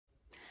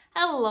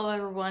Hello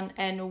everyone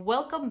and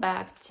welcome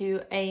back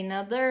to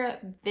another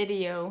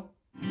video.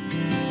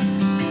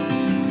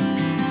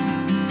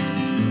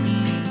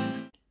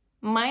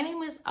 My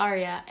name is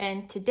Arya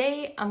and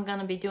today I'm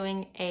gonna be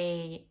doing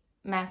a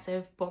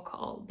massive book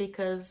haul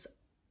because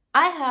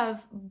I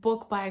have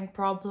book buying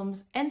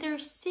problems and they're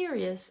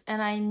serious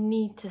and I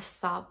need to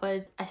stop,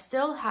 but I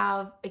still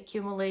have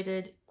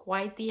accumulated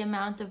quite the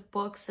amount of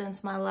books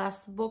since my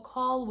last book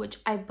haul, which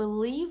I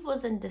believe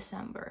was in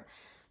December.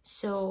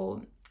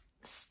 So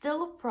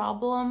still a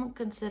problem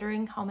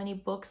considering how many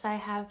books I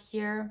have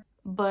here,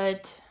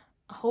 but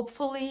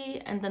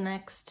hopefully in the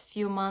next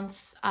few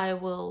months I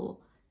will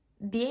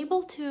be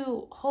able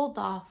to hold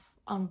off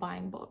on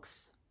buying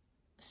books.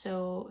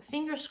 So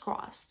fingers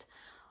crossed.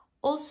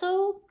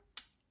 Also,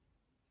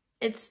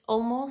 it's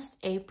almost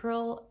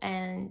April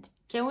and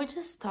can we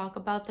just talk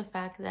about the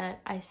fact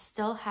that I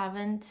still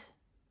haven't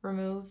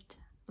removed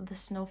the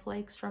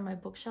snowflakes from my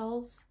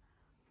bookshelves?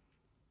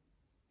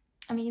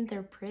 I mean,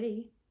 they're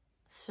pretty.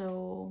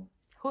 So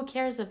who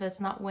cares if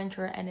it's not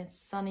winter and it's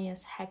sunny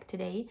as heck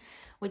today,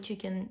 which you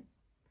can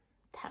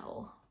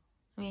tell.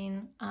 I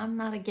mean, I'm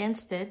not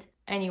against it.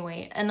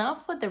 Anyway,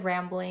 enough with the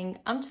rambling.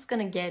 I'm just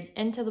gonna get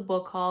into the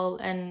book haul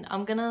and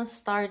I'm gonna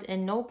start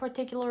in no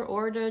particular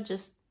order,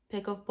 just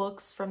pick up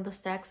books from the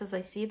stacks as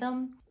I see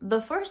them. The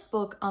first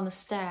book on the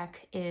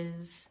stack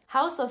is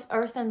House of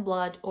Earth and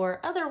Blood, or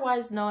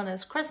otherwise known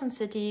as Crescent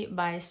City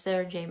by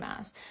Sarah J.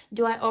 Maas.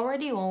 Do I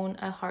already own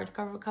a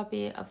hardcover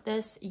copy of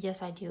this?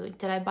 Yes, I do.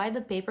 Did I buy the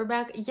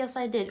paperback? Yes,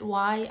 I did.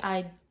 Why?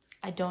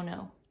 I don't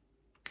know.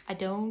 I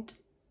don't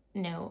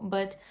know,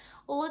 but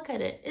look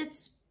at it.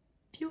 It's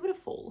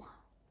beautiful.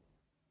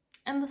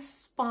 And the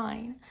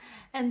spine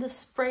and the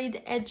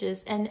sprayed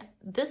edges, and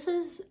this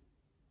is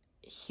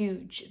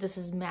huge. This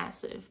is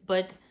massive,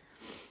 but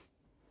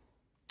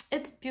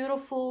it's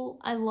beautiful.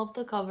 I love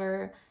the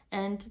cover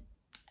and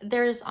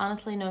there is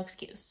honestly no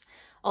excuse.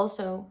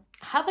 Also,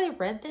 have I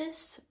read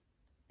this?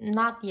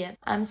 Not yet.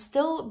 I'm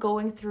still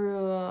going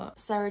through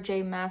Sarah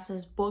J.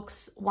 Maas's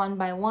books one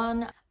by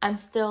one. I'm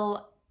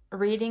still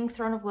reading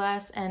Throne of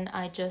Glass and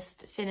I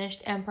just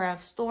finished Empire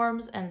of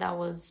Storms and that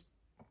was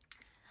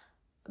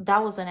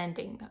an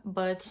ending.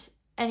 But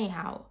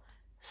anyhow,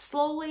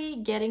 slowly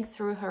getting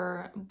through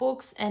her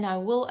books and I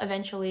will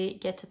eventually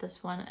get to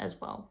this one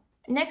as well.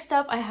 Next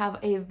up, I have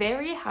a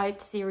very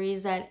hyped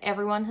series that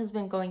everyone has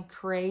been going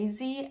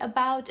crazy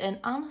about, and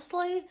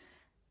honestly,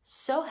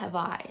 so have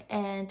I.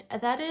 And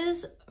that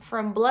is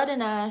From Blood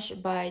and Ash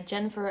by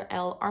Jennifer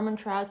L.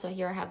 Armentrout. So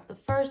here I have the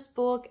first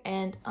book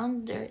and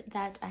under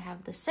that I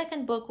have the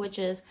second book, which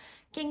is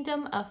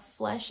Kingdom of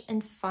Flesh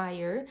and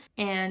Fire.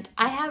 And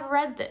I have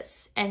read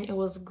this and it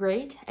was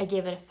great. I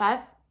gave it a 5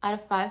 out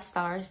of 5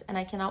 stars and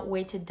I cannot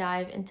wait to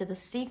dive into the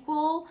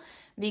sequel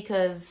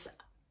because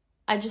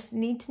I just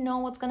need to know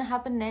what's gonna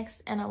happen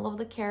next and I love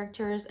the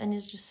characters and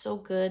it's just so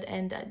good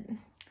and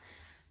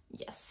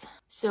yes.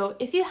 So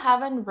if you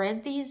haven't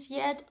read these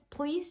yet,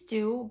 please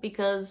do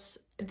because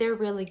they're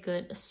really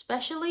good,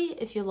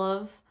 especially if you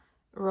love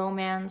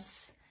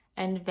romance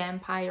and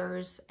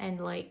vampires and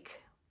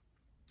like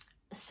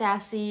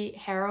sassy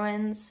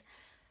heroines.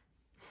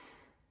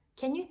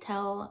 Can you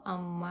tell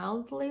I'm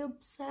mildly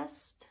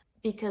obsessed?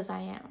 Because I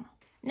am.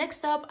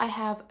 Next up, I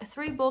have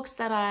 3 books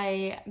that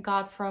I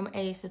got from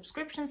a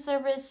subscription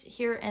service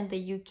here in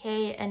the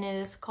UK and it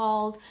is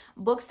called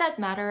Books That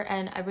Matter,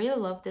 and I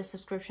really love this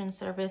subscription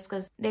service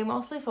because they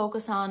mostly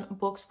focus on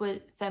books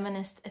with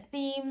feminist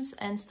themes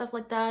and stuff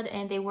like that,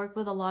 and they work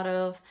with a lot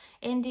of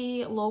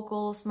indie,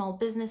 local, small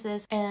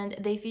businesses, and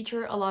they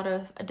feature a lot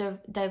of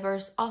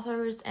diverse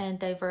authors and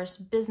diverse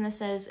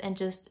businesses and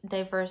just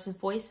diverse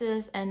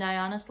voices, and I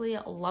honestly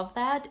love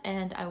that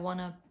and I want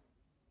to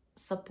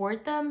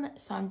support them,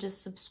 so I'm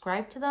just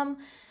subscribed to them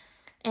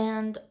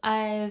and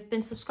I've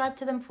been subscribed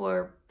to them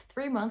for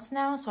 3 months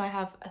now, so I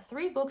have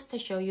 3 books to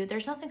show you.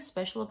 There's nothing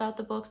special about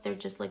the books, they're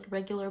just like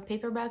regular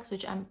paperbacks,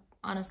 which I'm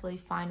honestly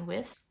fine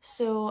with.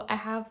 So I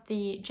have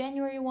the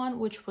January one,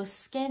 which was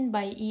Skin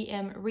by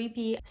E.M.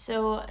 Reapy.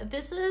 So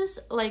this is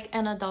like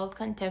an adult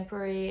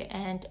contemporary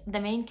and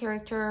the main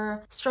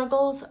character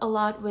struggles a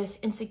lot with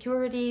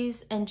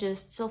insecurities and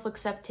just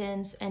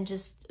self-acceptance and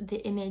just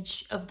the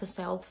image of the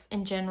self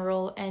in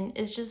general, and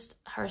it's just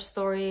her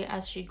story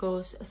as she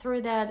goes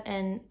through that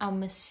and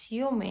I'm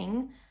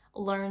assuming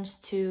learns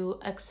to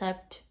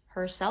accept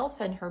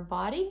herself and her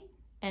body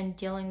and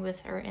dealing with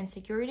her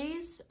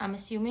insecurities, I'm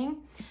assuming,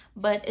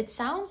 but it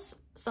sounds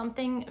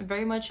something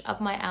very much up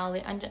my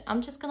alley.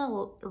 I'm just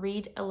gonna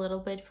read a little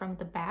bit from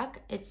the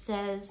back. It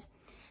says,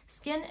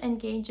 Skin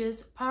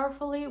engages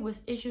powerfully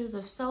with issues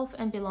of self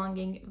and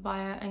belonging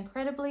via an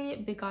incredibly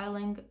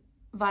beguiling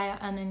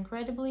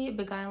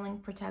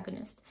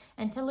protagonist,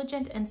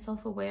 intelligent and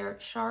self-aware,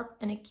 sharp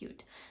and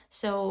acute.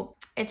 So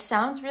it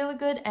sounds really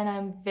good and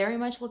I'm very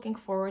much looking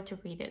forward to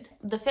read it.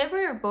 The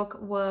February book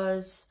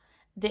was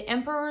The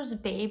Emperor's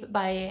Babe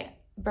by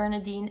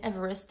Bernardine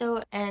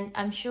Evaristo, and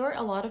I'm sure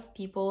a lot of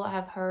people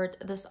have heard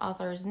this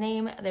author's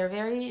name. They're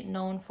very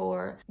known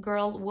for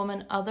Girl,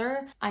 Woman,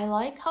 Other. I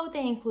like how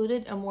they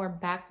included a more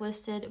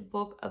backlisted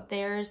book of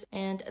theirs,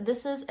 and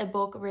this is a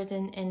book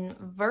written in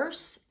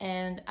verse,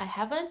 and I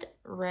haven't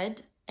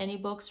read any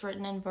books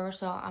written in verse,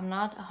 so I'm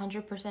not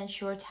 100%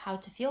 sure how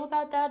to feel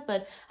about that,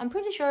 but I'm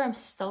pretty sure I'm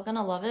still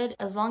gonna love it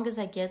as long as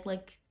I get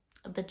like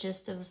the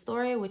gist of the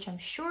story, which I'm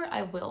sure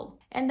I will.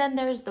 And then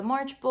there's the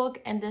March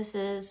book, and this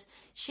is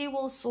She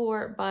Will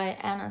Soar by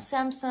Anna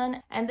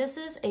Sampson, and this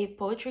is a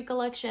poetry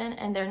collection,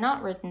 and they're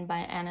not written by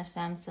Anna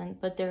Sampson,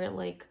 but they're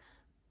like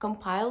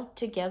compiled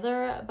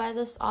together by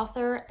this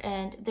author,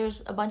 and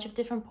there's a bunch of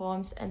different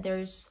poems, and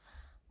there's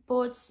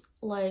poets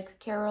like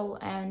Carol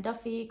Ann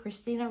Duffy,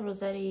 Christina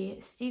Rossetti,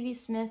 Stevie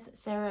Smith,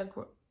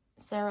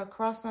 Sarah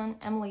Crossan,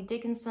 Emily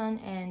Dickinson,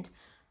 and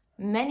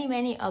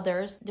many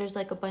others. There's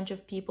like a bunch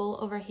of people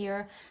over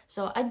here.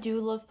 So I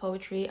do love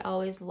poetry. I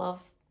always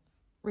love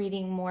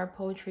reading more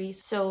poetry.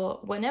 So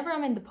whenever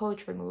I'm in the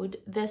poetry mood,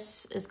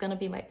 this is gonna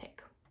be my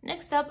pick.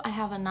 Next up, I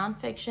have a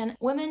nonfiction,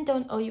 Women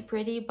Don't Owe You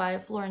Pretty by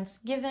Florence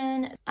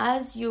Given.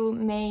 As you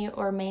may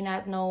or may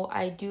not know,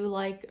 I do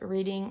like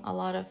reading a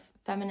lot of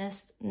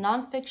feminist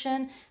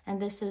nonfiction,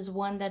 and this is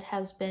one that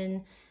has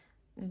been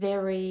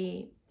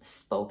very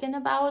spoken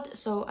about,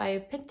 so I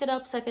picked it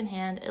up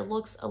secondhand. It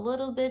looks a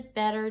little bit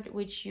battered,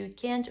 which you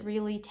can't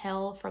really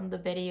tell from the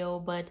video,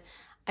 but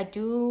I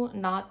do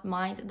not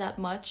mind that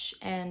much,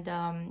 and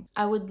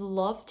I would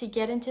love to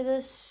get into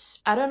this.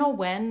 I don't know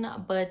when,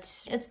 but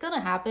it's gonna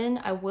happen.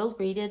 I will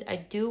read it. I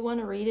do want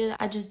to read it.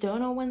 I just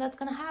don't know when that's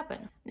gonna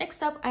happen.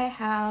 Next up, I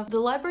have The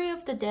Library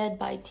of the Dead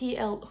by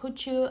T.L.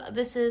 Huchu.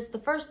 This is the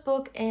first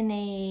book in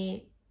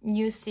a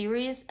new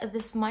series.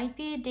 This might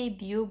be a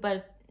debut,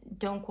 but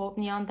don't quote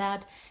me on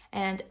that.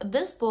 And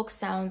this book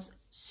sounds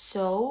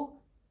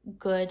so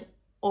good.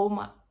 Oh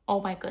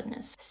my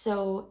goodness.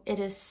 So it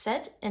is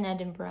set in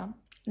Edinburgh.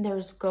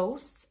 There's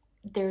ghosts,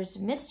 there's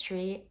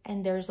mystery,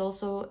 and there's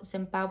also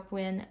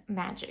Zimbabwean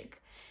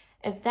magic.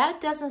 If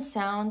that doesn't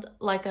sound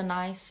like a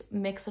nice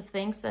mix of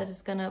things that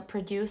is gonna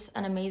produce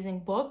an amazing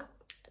book,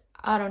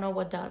 I don't know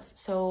what does.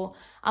 So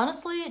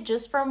honestly,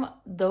 just from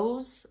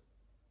those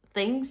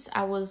things,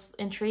 I was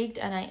intrigued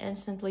and I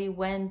instantly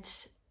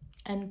went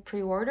and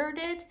pre-ordered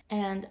it,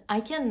 and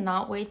I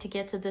cannot wait to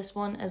get to this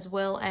one as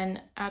well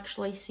and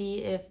actually see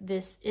if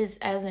this is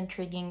as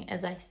intriguing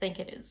as I think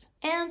it is.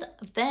 And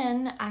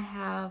then I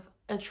have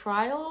A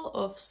Trial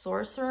of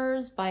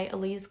Sorcerers by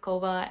Elise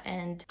Kova,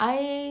 and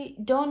I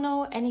don't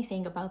know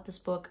anything about this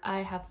book.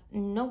 I have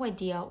no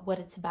idea what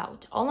it's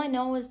about. All I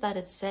know is that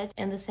it's set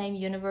in the same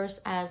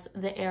universe as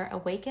The Air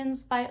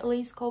Awakens by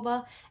Elise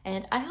Kova,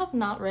 and I have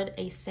not read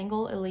a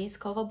single Elise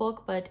Kova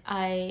book, but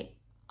I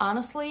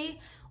honestly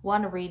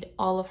want to read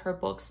all of her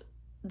books.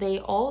 They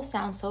all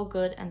sound so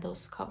good, and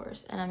those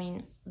covers, and I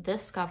mean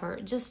this cover,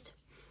 just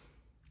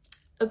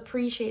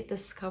appreciate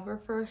this cover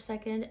for a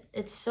second.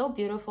 It's so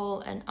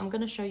beautiful, and I'm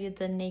gonna show you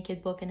the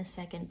naked book in a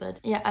second. But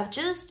yeah, I've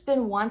just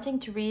been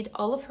wanting to read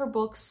all of her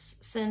books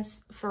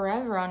since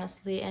forever,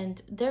 honestly,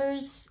 and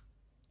there's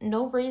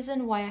no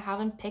reason why I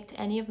haven't picked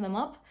any of them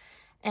up,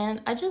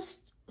 and I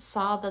just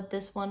saw that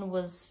this one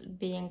was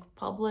being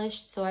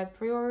published, so I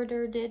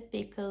pre-ordered it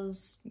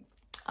because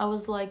I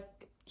was like,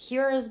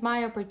 here is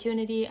my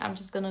opportunity, I'm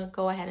just gonna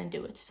go ahead and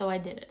do it. So I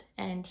did it,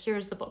 and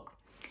here's the book.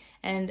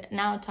 And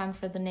now time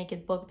for the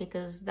naked book,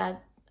 because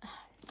that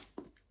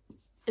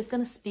is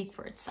gonna speak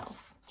for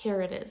itself.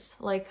 Here it is.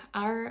 Like,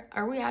 are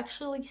we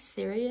actually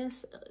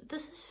serious?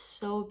 This is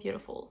so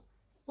beautiful.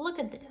 Look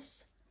at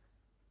this.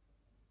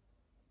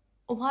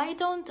 Why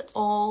don't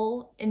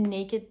all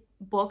naked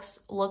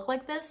books look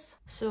like this?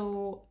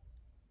 So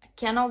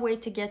cannot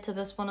wait to get to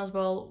this one as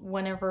well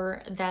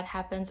whenever that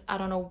happens. I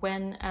don't know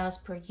when as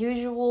per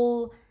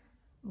usual,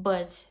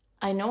 but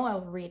I know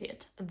I'll read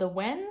it. The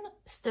when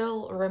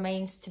still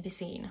remains to be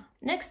seen.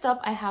 Next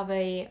up, I have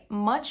a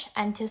much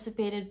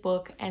anticipated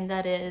book, and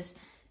that is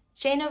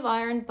Chain of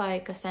Iron by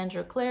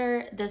Cassandra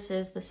Clare. This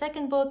is the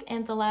second book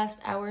in the Last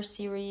Hour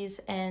series,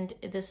 and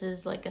this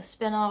is like a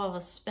spin-off of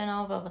a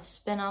spin-off of a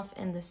spin-off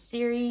in the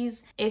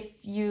series. If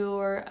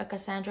you're a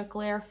Cassandra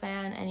Clare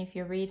fan and if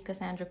you read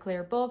Cassandra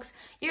Clare books,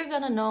 you're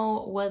gonna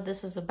know what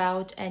this is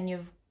about, and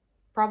you've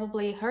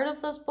probably heard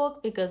of this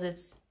book because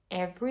it's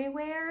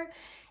everywhere.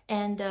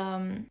 And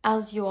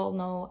as you all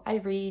know, I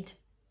read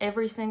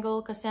every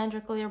single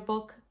Cassandra Clare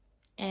book,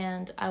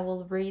 and I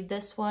will read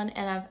this one,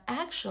 and I've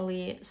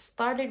actually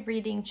started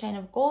reading Chain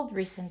of Gold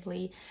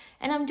recently,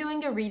 and I'm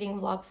doing a reading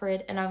vlog for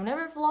it, and I've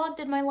never vlogged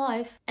in my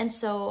life, and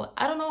so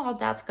I don't know how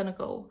that's gonna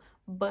go,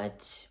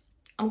 but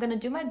I'm gonna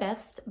do my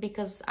best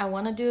because I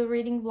want to do a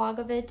reading vlog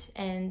of it,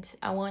 and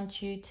I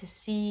want you to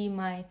see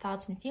my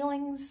thoughts and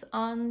feelings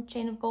on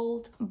Chain of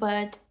Gold.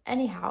 But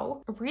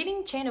anyhow,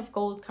 reading Chain of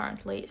Gold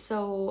currently,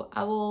 so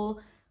I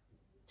will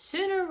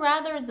sooner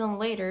rather than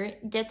later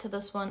get to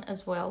this one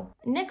as well.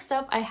 Next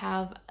up, I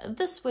have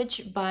The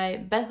Switch by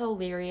Beth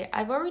O'Leary.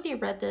 I've already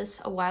read this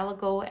a while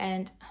ago,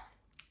 and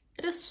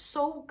it is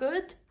so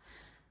good.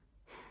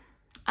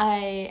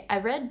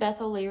 I read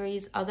Beth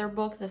O'Leary's other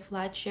book, The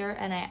Flat Share,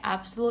 and I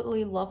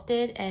absolutely loved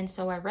it. And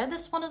so I read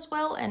this one as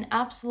well and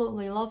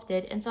absolutely loved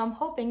it. And so I'm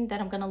hoping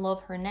that I'm gonna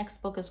love her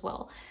next book as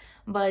well.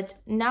 But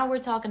now we're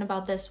talking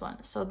about this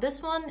one. So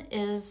this one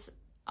is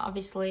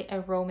obviously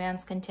a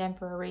romance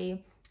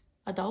contemporary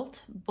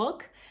adult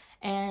book.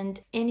 And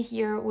in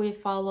here we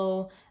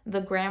follow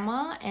the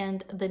grandma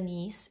and the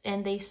niece,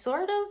 and they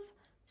sort of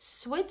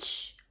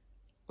switch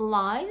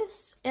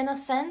lives in a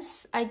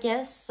sense, I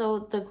guess. So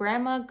the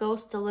grandma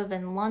goes to live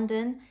in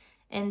London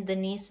in the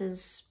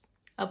niece's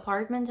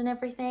apartment and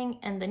everything,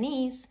 and the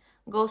niece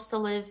goes to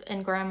live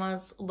in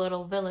grandma's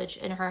little village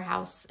in her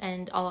house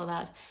and all of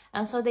that.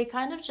 And so they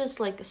kind of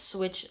just like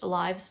switch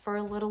lives for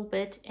a little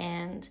bit,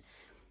 and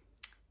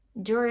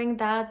during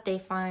that they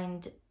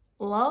find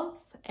love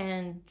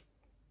and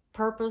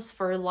purpose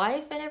for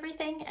life and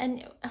everything.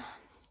 And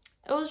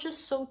it was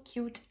just so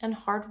cute and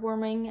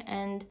heartwarming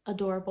and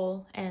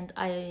adorable, and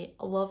I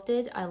loved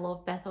it. I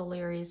love Beth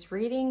O'Leary's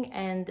reading,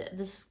 and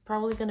this is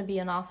probably going to be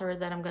an author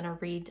that I'm going to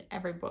read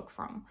every book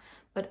from.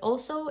 But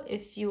also,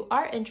 if you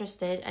are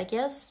interested, I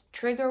guess,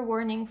 trigger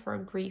warning for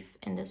grief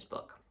in this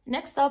book.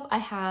 Next up, I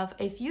have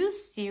a few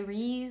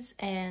series,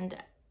 and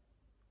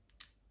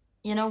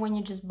you know when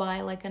you just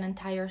buy like an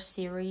entire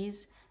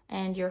series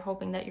and you're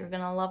hoping that you're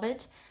gonna love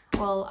it?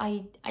 Well,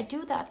 I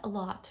do that a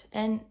lot,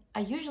 and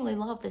I usually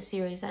love the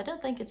series. I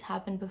don't think it's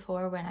happened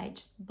before when I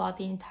just bought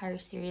the entire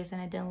series and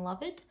I didn't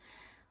love it.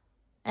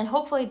 And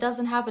hopefully it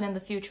doesn't happen in the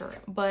future,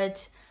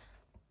 but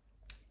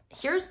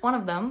here's one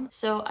of them.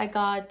 So I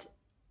got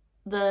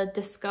the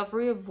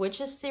Discovery of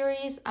Witches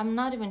series. I'm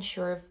not even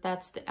sure if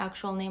that's the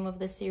actual name of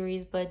the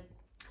series, but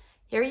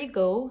here you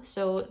go.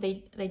 So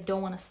they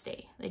don't want to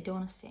stay. They don't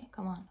want to stay.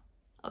 Come on.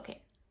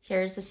 Okay,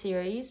 here's the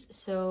series.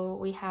 So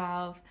we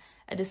have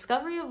A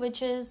Discovery of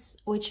Witches,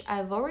 which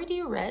I've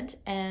already read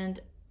and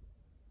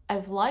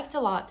I've liked a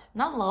lot.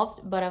 Not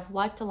loved, but I've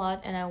liked a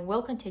lot, and I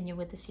will continue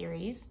with the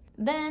series.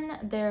 Then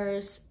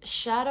there's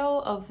Shadow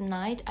of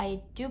Night.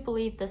 I do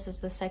believe this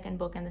is the second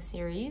book in the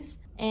series.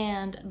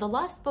 And the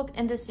last book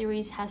in the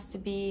series has to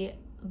be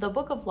The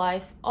Book of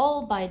Life,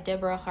 all by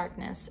Deborah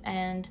Harkness.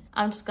 And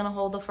I'm just gonna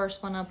hold the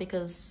first one up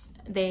because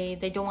they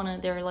don't want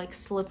to, they're like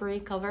slippery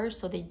covers,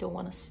 so they don't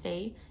want to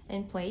stay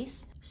in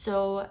place.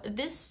 So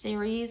this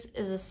series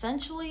is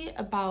essentially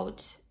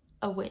about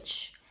a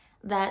witch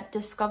that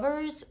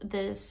discovers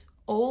this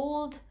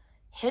old,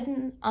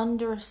 hidden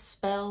under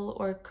spell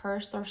or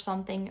cursed or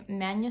something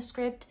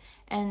manuscript,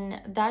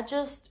 and that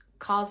just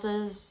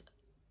causes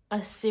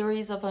a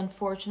series of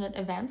unfortunate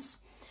events.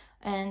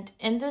 And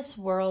in this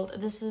world,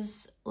 this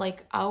is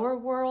like our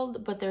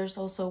world, but there's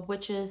also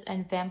witches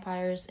and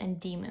vampires and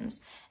demons.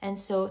 And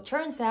so it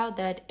turns out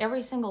that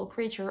every single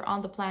creature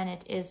on the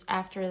planet is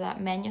after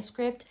that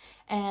manuscript,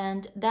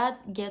 and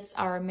that gets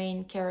our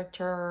main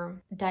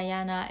character,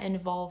 Diana,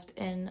 involved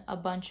in a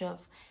bunch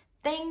of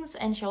things,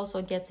 and she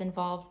also gets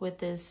involved with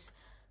this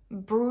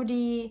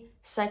broody,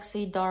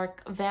 sexy,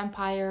 dark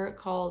vampire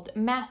called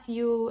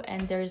Matthew,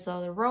 and there's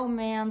a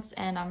romance,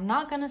 and I'm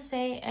not gonna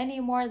say any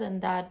more than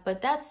that,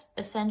 but that's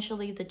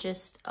essentially the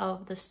gist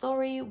of the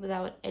story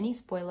without any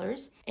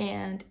spoilers.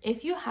 And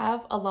if you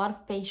have a lot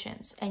of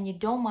patience and you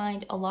don't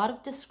mind a lot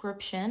of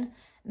description,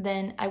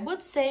 then I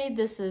would say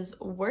this is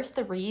worth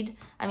the read.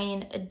 I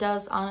mean, it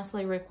does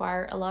honestly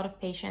require a lot of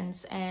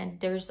patience and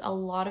there's a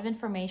lot of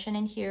information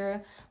in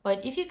here,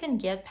 but if you can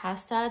get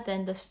past that,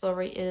 then the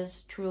story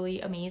is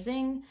truly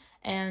amazing.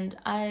 And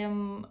I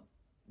am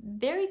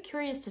very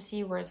curious to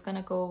see where it's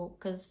gonna go,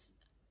 because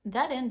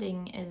that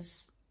ending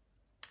is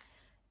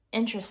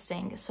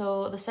interesting.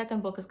 So the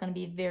second book is going to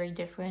be very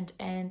different,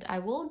 and I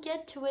will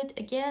get to it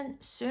again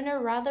sooner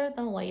rather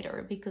than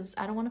later because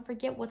I don't want to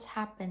forget what's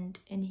happened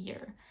in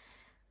here.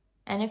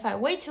 And if I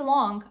wait too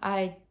long,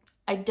 I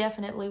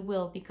definitely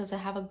will, because I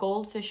have a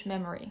goldfish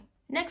memory.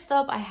 Next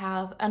up, I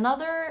have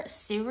another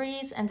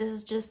series, and this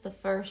is just the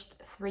first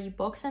 3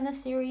 books in the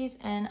series,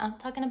 and I'm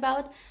talking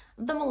about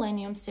the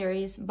Millennium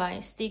series by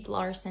Stieg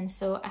Larsson.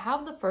 So I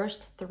have the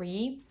first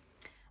 3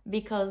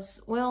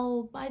 because,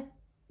 well, I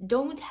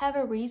don't have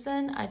a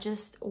reason. I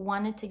just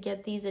wanted to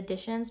get these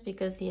editions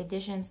because the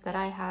editions that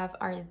I have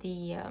are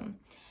the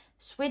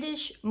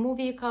Swedish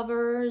movie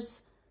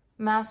covers,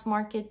 mass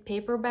market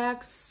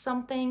paperbacks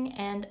something,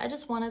 and I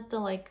just wanted the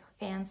like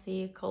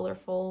fancy,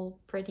 colorful,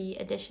 pretty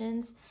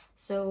editions.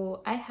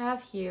 So I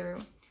have here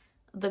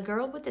The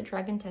Girl with the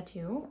Dragon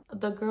Tattoo,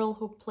 The Girl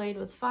Who Played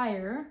with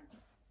Fire,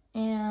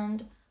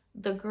 and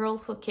The Girl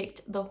Who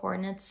Kicked the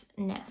Hornet's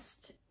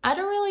Nest. I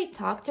don't really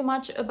talk too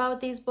much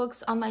about these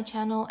books on my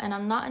channel, and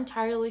I'm not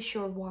entirely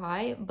sure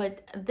why,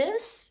 but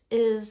this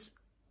is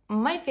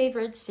my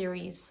favorite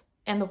series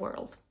in the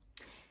world.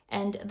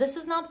 And this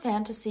is not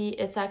fantasy,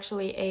 it's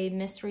actually a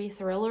mystery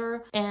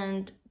thriller.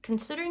 And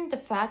considering the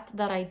fact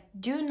that I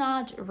do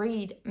not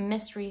read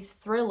mystery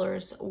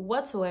thrillers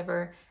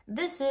whatsoever,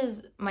 this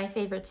is my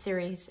favorite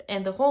series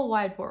in the whole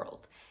wide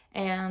world.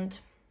 And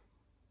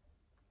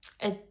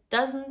it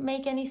doesn't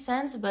make any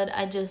sense, but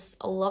I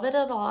just love it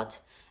a lot.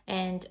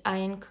 and I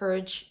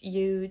encourage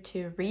you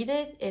to read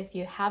it if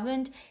you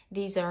haven't.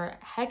 These are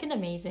heckin'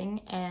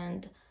 amazing,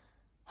 and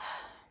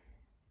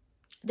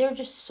they're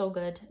just so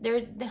good.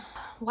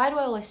 Why do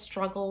I always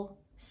struggle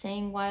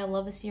saying why I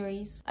love a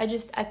series?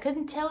 I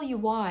couldn't tell you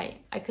why.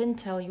 I couldn't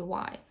tell you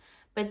why.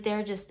 But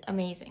they're just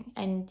amazing,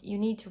 and you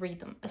need to read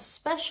them,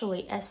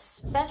 especially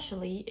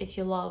if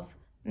you love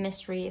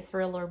mystery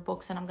thriller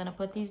books. And I'm gonna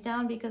put these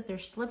down because they're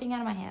slipping out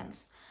of my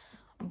hands,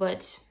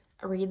 but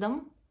read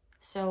them.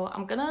 So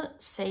I'm gonna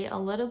say a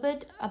little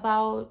bit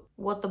about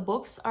what the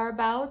books are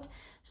about.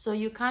 So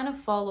you kind of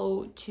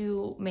follow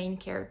two main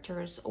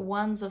characters.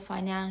 One's a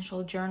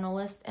financial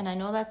journalist, and I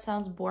know that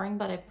sounds boring,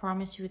 but I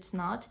promise you it's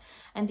not.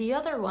 And the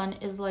other one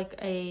is like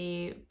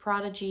a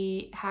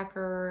prodigy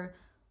hacker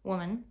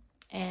woman,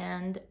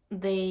 and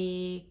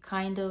they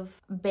kind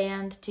of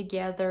band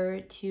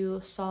together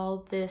to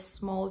solve this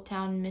small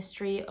town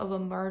mystery of a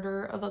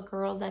murder of a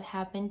girl that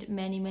happened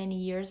many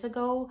years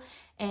ago.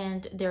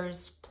 And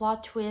there's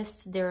plot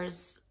twists,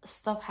 there's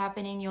stuff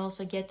happening. You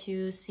also get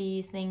to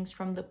see things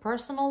from the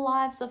personal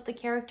lives of the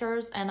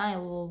characters, and I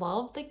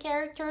love the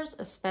characters,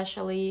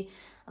 especially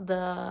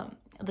the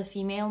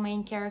female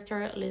main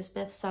character,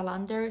 Lisbeth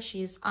Salander.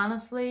 She's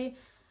honestly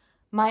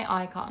my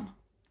icon.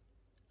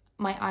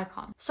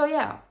 So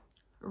yeah,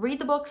 read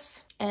the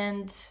books,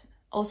 and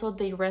also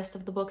the rest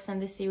of the books in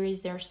this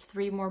series. There's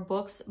 3 more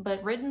books,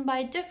 but written by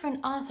a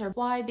different author.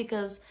 Why?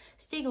 Because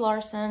Stieg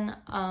Larsson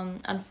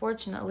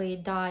unfortunately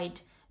died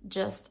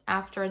just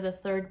after the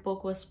 3rd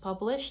book was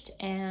published,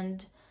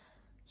 and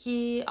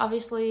he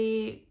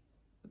obviously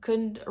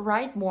couldn't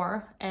write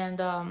more, and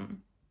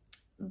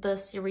the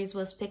series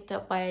was picked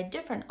up by a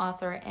different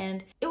author,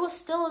 and it was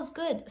still as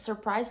good,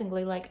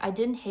 surprisingly. Like, I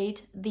didn't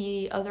hate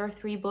the other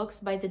 3 books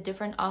by the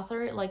different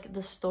author. Like,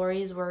 the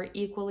stories were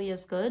equally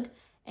as good,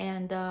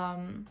 and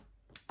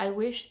I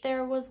wish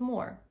there was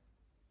more.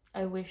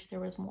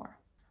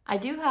 I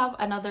do have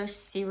another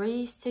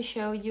series to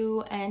show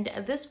you, and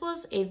this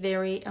was a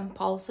very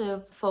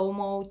impulsive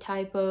FOMO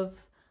type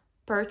of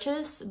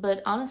purchase,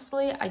 but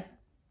honestly,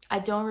 I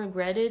don't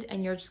regret it,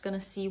 and you're just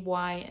gonna see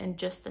why in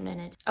just a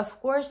minute.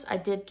 Of course, I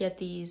did get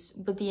these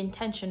with the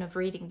intention of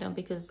reading them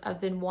because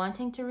I've been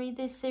wanting to read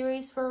this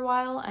series for a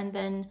while, and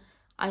then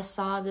I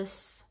saw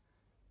this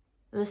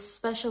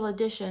special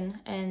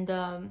edition,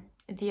 and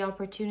the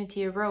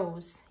opportunity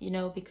arose, you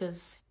know,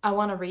 because I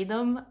want to read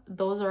them.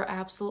 Those are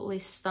absolutely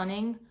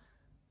stunning.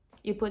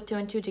 You put 2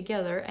 and 2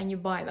 together and you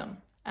buy them.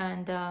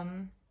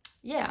 And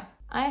yeah,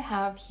 I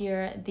have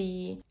here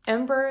the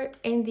Ember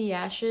in the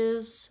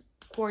Ashes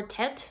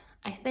Quartet,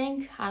 I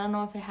think. I don't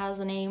know if it has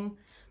a name,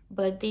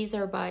 but these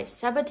are by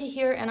Sabaa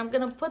Tahir, and I'm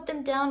gonna put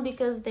them down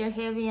because they're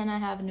heavy and I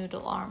have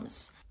noodle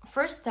arms.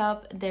 First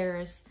up,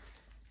 there's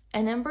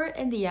An Ember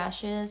in the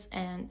Ashes,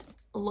 and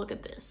look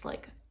at this,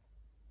 like,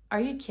 are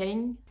you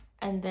kidding?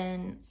 And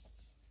then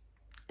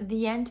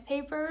the end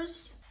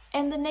papers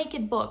and the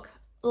naked book.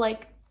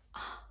 Like,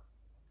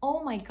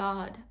 oh my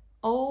god.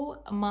 Oh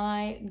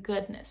my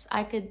goodness.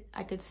 I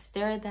could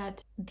stare at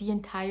that the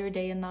entire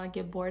day and not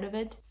get bored of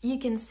it. You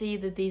can see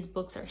that these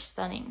books are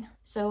stunning.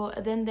 So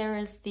then there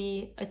is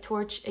the A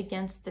Torch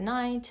Against the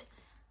Night,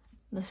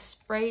 the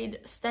sprayed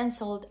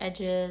stenciled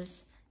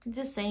edges,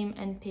 the same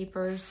end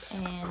papers,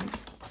 and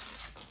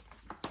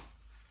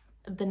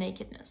the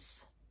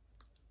nakedness.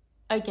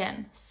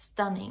 Again,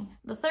 stunning.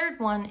 The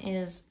third one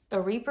is A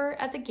Reaper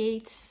at the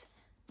Gates,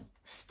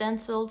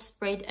 stenciled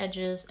sprayed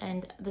edges,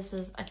 and this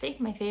is, I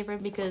think, my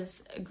favorite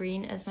because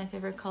green is my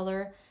favorite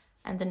color,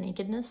 and the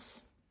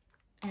nakedness.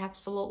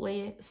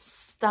 Absolutely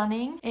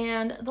stunning.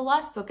 And the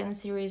last book in the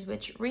series,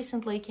 which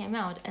recently came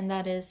out, and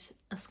that is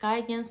A Sky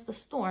Against the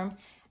Storm,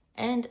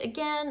 and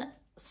again,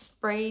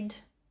 sprayed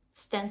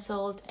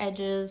stenciled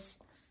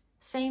edges,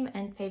 same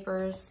end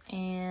papers,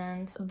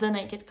 and the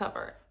naked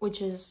cover,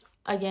 which is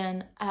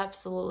again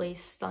absolutely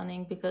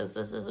stunning because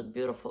this is a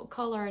beautiful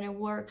color and it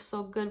works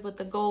so good with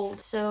the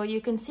gold. So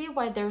you can see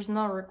why there's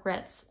no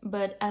regrets,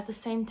 but at the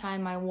same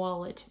time my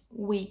wallet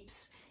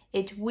weeps.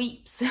 It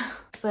weeps.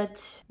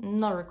 But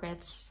no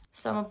regrets.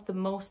 Some of the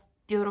most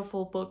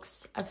beautiful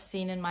books I've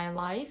seen in my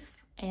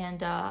life,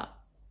 and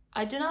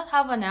I do not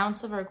have an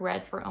ounce of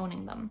regret for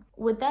owning them.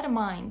 With that in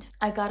mind,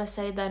 I gotta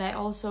say that I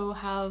also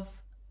have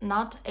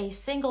not a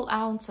single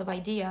ounce of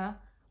idea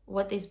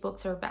what these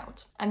books are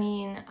about. I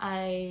mean,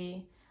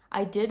 I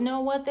did know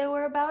what they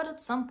were about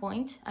at some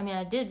point. I mean,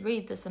 I did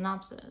read the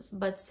synopsis,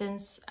 but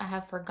since I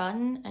have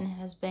forgotten, and it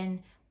has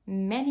been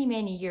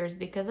many years,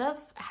 because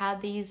I've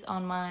had these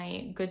on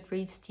my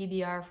Goodreads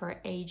TBR for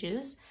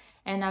ages,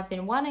 and I've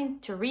been wanting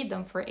to read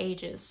them for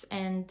ages,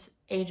 and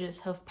ages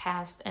have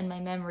passed and my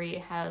memory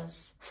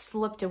has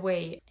slipped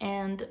away.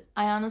 And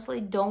I honestly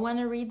don't want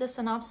to read the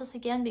synopsis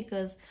again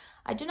because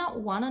I do not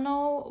want to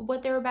know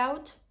what they're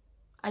about.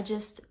 I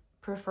just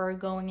prefer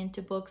going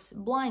into books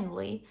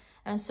blindly.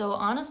 And so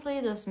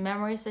honestly, this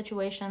memory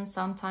situation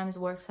sometimes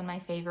works in my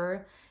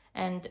favor,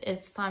 and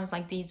it's times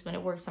like these when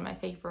it works in my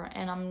favor,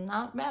 and I'm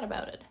not mad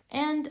about it.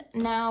 And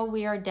now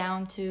we are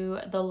down to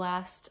the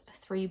last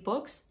 3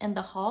 books in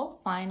the haul,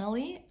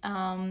 finally.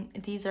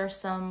 These are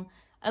some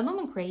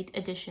Illumicrate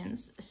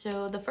editions.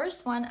 So the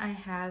first one I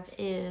have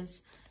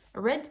is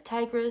Red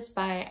Tigress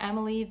by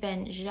Emily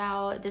Van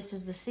Zhao. This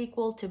is the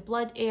sequel to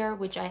Blood Heir,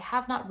 which I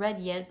have not read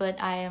yet, but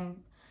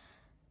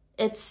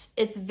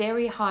it's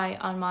very high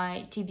on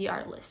my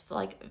TBR list,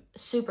 like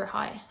super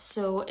high.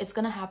 So it's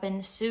gonna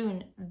happen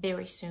soon,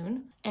 very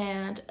soon.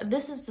 And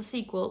this is the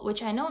sequel,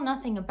 which I know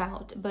nothing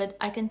about, but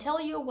I can tell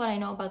you what I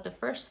know about the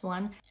first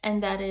one,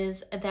 and that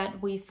is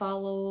that we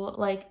follow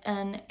like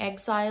an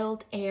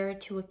exiled heir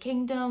to a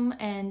kingdom,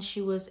 and she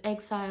was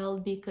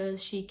exiled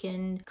because she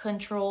can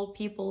control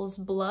people's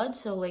blood,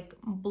 so like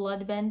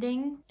blood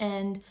bending,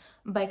 and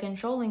by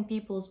controlling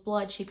people's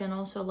blood, she can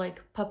also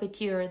like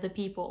puppeteer the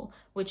people,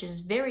 which is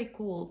very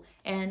cool.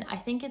 And I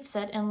think it's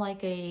set in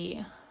like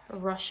a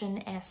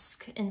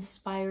Russian-esque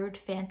inspired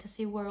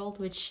fantasy world,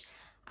 which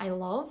I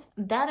love.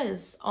 That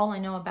is all I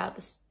know about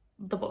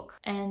the book,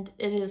 and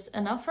it is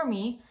enough for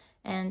me,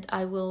 and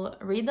I will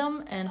read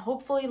them and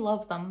hopefully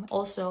love them.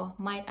 Also,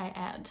 might I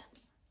add,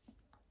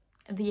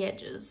 the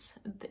edges.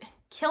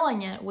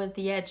 Killing it with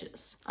the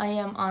edges. I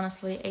am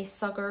honestly a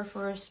sucker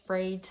for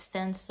sprayed,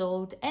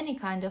 stenciled, any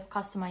kind of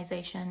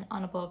customization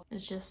on a book.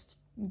 It's just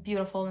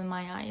beautiful in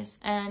my eyes.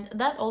 And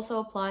that also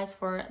applies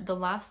for the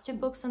last two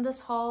books in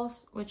this haul,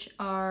 which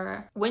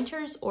are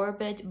Winter's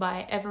Orbit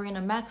by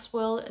Everina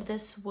Maxwell.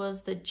 This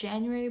was the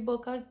January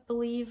book, I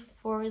believe,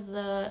 for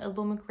the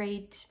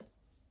Illumicrate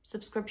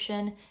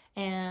subscription,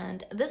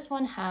 and this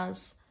one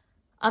has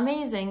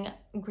amazing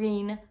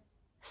green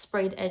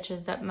sprayed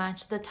edges that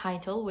match the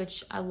title,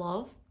 which I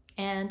love.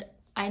 And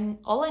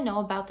all I know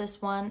about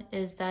this one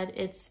is that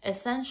it's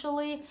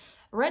essentially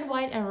red,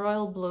 white, and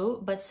royal blue,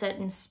 but set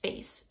in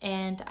space.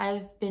 And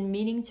I've been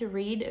meaning to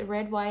read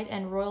red, white,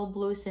 and royal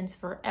blue since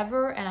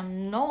forever, and I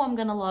know I'm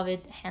gonna love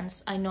it.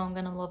 Hence, I know I'm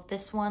gonna love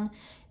this one,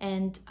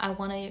 and I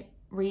want to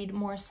read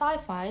more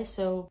sci-fi,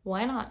 so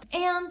why not?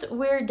 And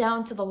we're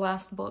down to the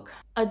last book,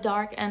 A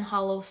Dark and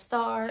Hollow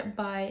Star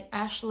by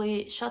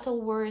Ashley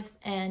Shuttleworth.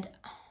 And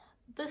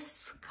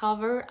this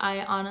cover,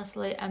 I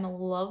honestly am in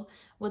love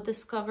with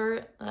this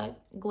cover.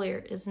 Glare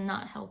is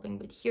not helping,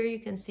 but here you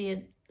can see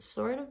it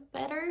sort of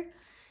better,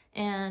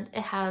 and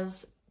it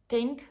has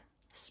pink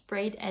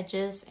sprayed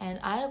edges, and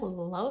I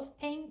love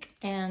pink.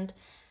 And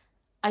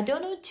I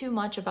don't know too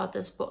much about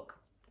this book,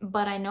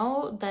 but I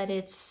know that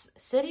it's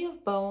City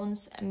of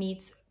Bones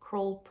meets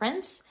Cruel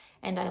Prince,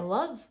 and I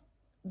love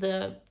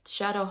the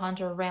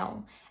Shadowhunter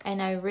realm,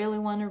 and I really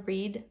want to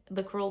read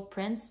The Cruel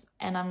Prince,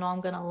 and I know I'm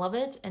gonna love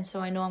it, and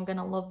so I know I'm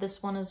gonna love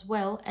this one as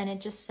well. And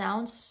it just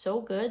sounds so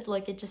good,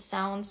 like it just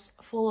sounds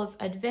full of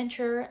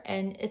adventure,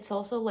 and it's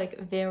also like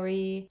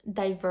very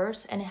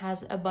diverse, and it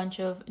has a bunch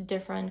of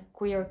different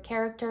queer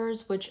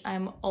characters, which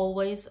I'm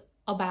always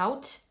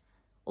about.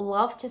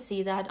 Love to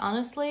see that.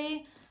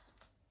 Honestly,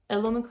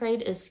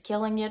 Illumicrate is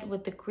killing it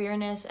with the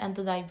queerness and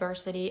the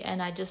diversity,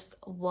 and I just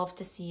love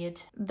to see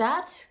it.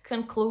 That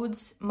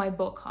concludes my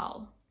book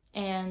haul.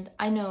 And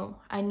I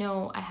know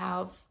I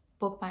have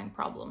book buying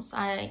problems.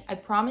 I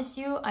promise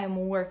you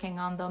I'm working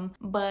on them,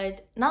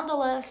 but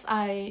nonetheless,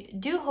 I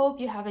do hope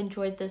you have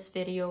enjoyed this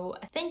video.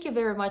 Thank you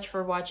very much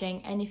for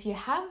watching, and if you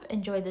have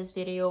enjoyed this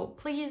video,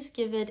 please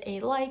give it a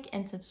like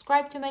and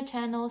subscribe to my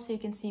channel so you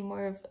can see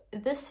more of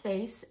this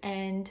face,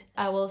 and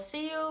I will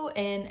see you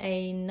in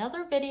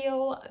another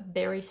video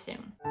very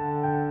soon.